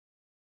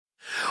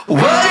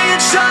What are you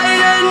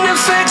trying to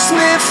fix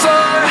me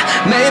for?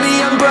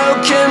 Maybe I'm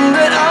broken,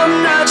 but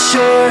I'm not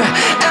sure.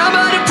 Am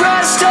I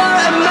depressed or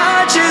am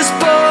I just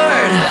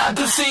bored?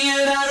 Apathy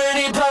and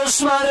irony,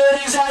 postmodern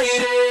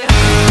anxiety.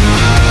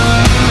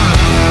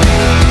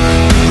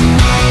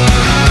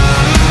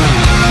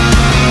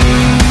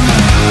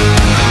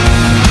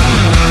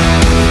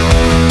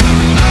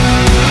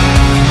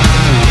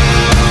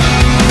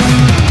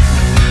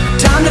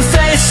 Time to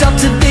face up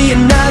to the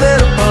inevitable.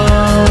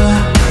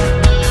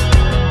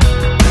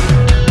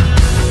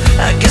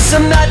 I guess I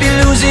might be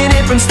losing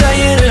it from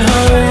staying at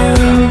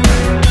home.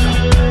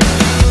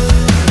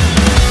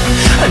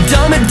 I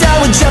dumb it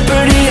down with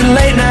Jeopardy and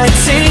late night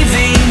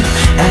TV,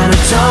 and I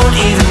don't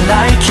even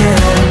like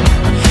it.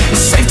 It's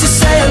safe to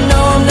say I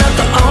know I'm not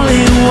the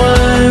only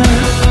one,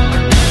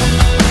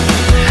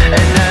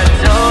 and I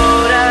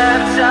don't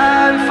have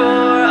time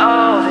for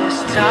all this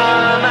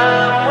time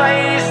I'm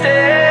wasting.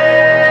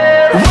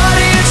 What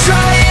are you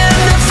trying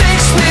to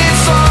fix me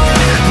for?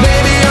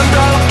 Maybe I'm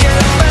broken,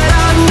 but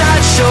I'm not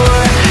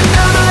sure.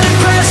 Am I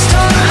depressed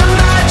or am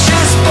I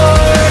just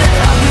bored?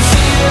 I've been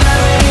feeling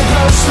already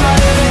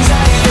postmodern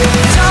anxiety.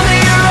 Tell me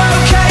you're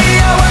okay,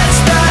 yeah, what's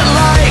that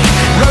like?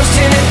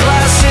 Roasting in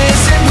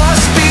glasses, it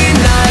must be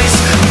nice.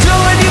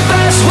 Doing your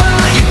best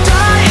while you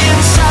die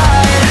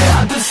inside.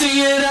 I've been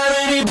feeling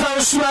already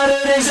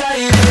postmodern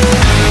anxiety.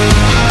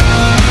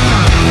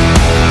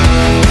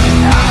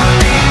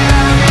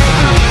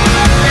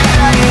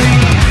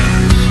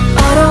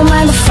 I don't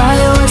mind the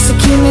fireworks that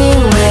keep me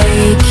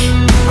awake,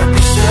 but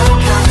they still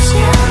kinda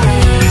scare me.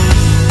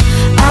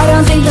 I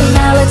don't think the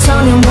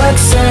melatonin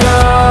works at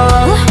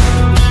all.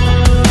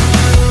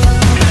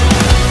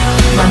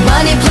 My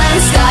money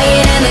plant's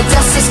dying and the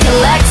dust is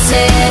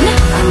collecting,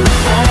 and the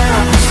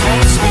therapist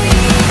hates me.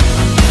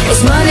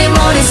 It's Monday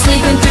morning,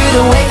 sleeping through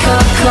the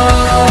wake-up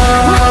call.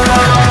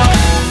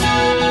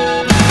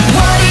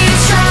 What are you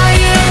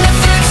trying to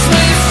fix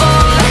me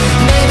for?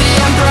 Maybe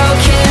I'm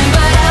broken,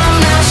 but I'm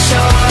not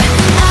sure.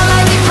 Am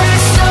I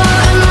depressed or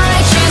am I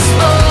just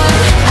bored?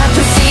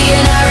 Apathy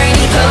and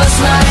irony,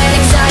 postmodern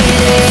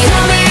anxiety.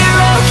 Tell me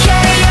you're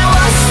okay, yeah,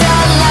 what's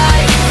that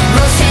like?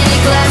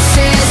 Rose-tinted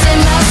glasses, it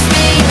must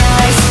be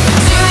nice.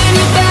 Doing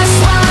your best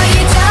while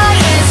you die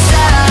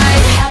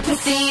inside.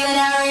 Apathy and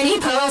irony,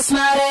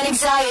 postmodern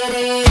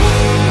anxiety.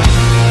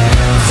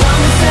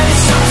 Time to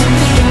face up to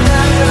the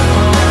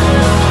inevitable.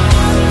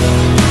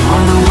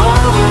 When the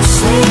world was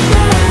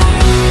sleeping,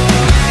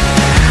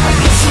 I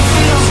guess it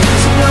feels good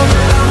to know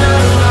that I'm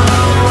not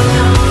alone.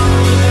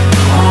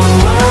 When the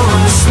world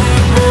was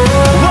sleeping.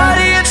 What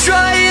are you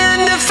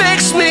trying to fix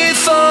me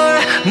for?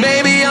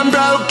 Maybe I'm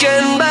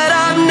broken, but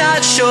I'm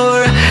not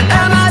sure.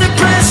 Am I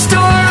depressed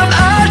or am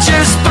I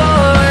just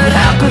bored?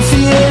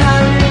 Apathy and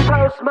irony,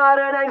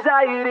 postmodern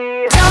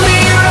anxiety. Tell me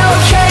you're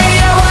okay,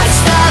 yeah, what's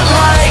that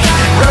like?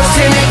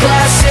 Rose-tinted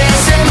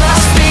glasses, it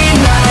must be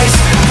nice.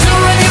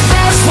 Doing your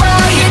best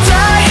while you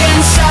die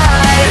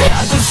inside.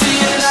 Apathy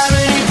and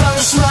irony,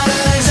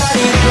 postmodern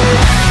anxiety.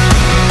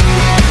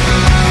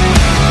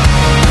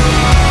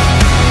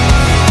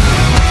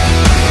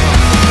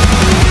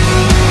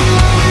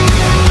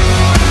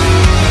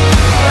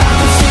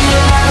 Apathy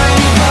and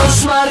irony,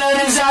 postmodern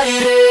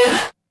anxiety.